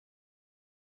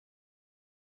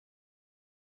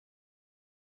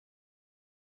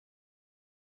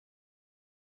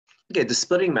Okay, the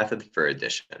splitting method for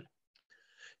addition.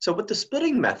 So what the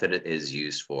splitting method is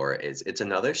used for is it's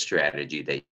another strategy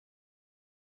that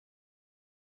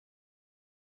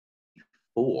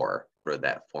for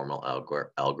that formal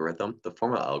algorithm. The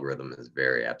formal algorithm is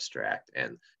very abstract,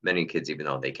 and many kids, even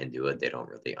though they can do it, they don't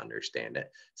really understand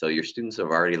it. So your students have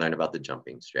already learned about the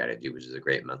jumping strategy, which is a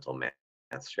great mental math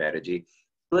strategy.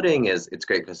 Splitting it's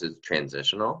great because it's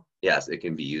transitional. Yes, it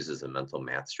can be used as a mental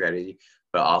math strategy,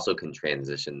 but also can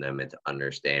transition them into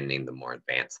understanding the more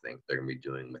advanced things they're going to be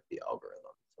doing with the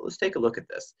algorithm. So let's take a look at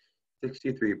this.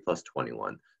 63 plus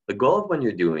 21. The goal of when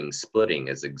you're doing splitting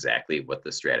is exactly what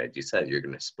the strategy says. You're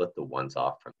going to split the ones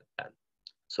off from the 10.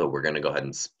 So we're going to go ahead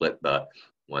and split the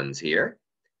ones here,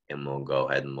 and we'll go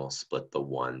ahead and we'll split the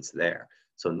ones there.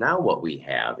 So now what we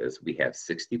have is we have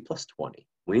 60 plus 20.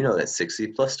 We know that 60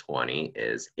 plus 20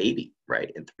 is 80,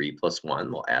 right? And 3 plus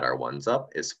 1, we'll add our ones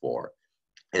up, is 4.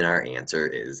 And our answer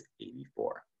is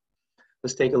 84.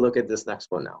 Let's take a look at this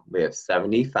next one now. We have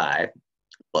 75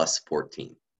 plus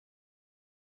 14.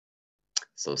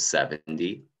 So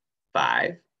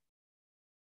 75,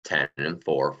 10 and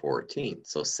 4, 14.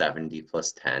 So 70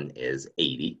 plus 10 is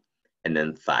 80. And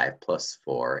then 5 plus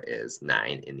 4 is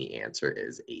 9. And the answer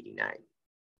is 89.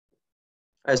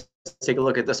 Let's take a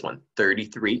look at this one.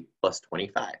 33 plus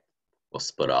 25. We'll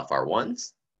split off our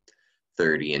ones.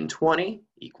 30 and 20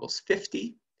 equals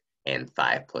 50. And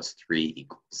 5 plus 3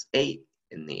 equals 8.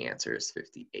 And the answer is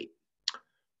 58.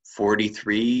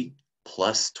 43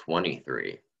 plus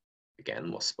 23.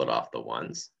 Again, we'll split off the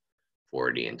ones.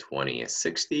 40 and 20 is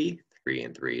 60, 3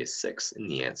 and 3 is 6, and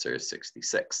the answer is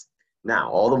 66. Now,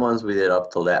 all the ones we did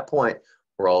up till that point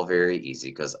were all very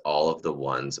easy because all of the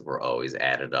ones were always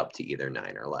added up to either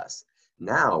 9 or less.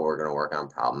 Now we're going to work on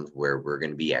problems where we're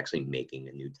going to be actually making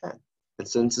a new 10. And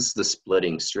since it's the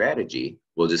splitting strategy,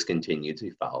 we'll just continue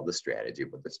to follow the strategy,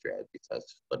 but the strategy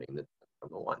says splitting the 10 from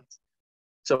the ones.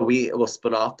 So we will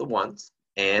split off the ones,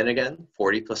 and again,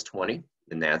 40 plus 20.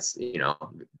 And that's,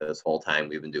 this whole time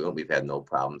we've been doing, we've had no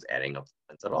problems adding up the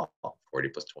tens at all. 40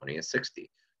 plus 20 is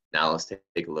 60. Now let's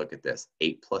take a look at this.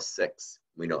 8 plus 6.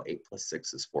 We know 8 plus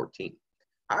 6 is 14.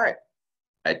 All right.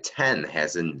 A 10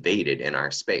 has invaded in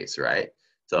our space, right?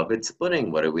 So if it's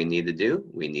splitting, what do we need to do?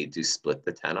 We need to split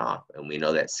the 10 off. And we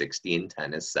know that 60 and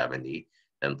 10 is 70.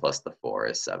 And plus the 4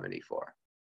 is 74.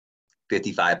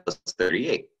 55 plus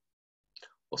 38.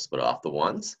 We'll split off the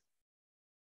ones.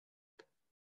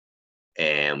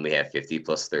 And we have 50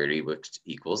 plus 30, which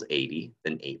equals 80,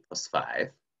 then 8 plus 5,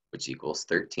 which equals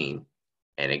 13.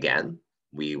 And again,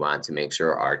 we want to make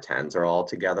sure our 10s are all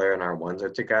together and our 1s are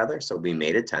together. So we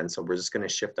made a 10, so we're just going to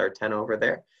shift our 10 over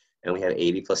there. And we have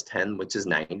 80 plus 10, which is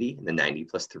 90, and then 90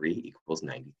 plus 3 equals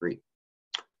 93.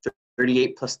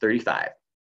 38 plus 35.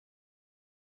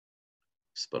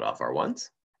 Split off our 1s.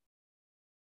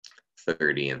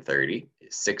 30 and 30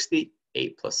 is 60.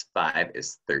 8 plus 5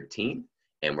 is 13.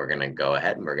 And we're going to go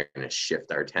ahead and we're going to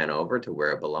shift our 10 over to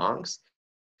where it belongs.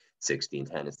 16,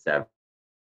 10 is 7.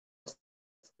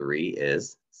 3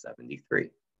 is 73.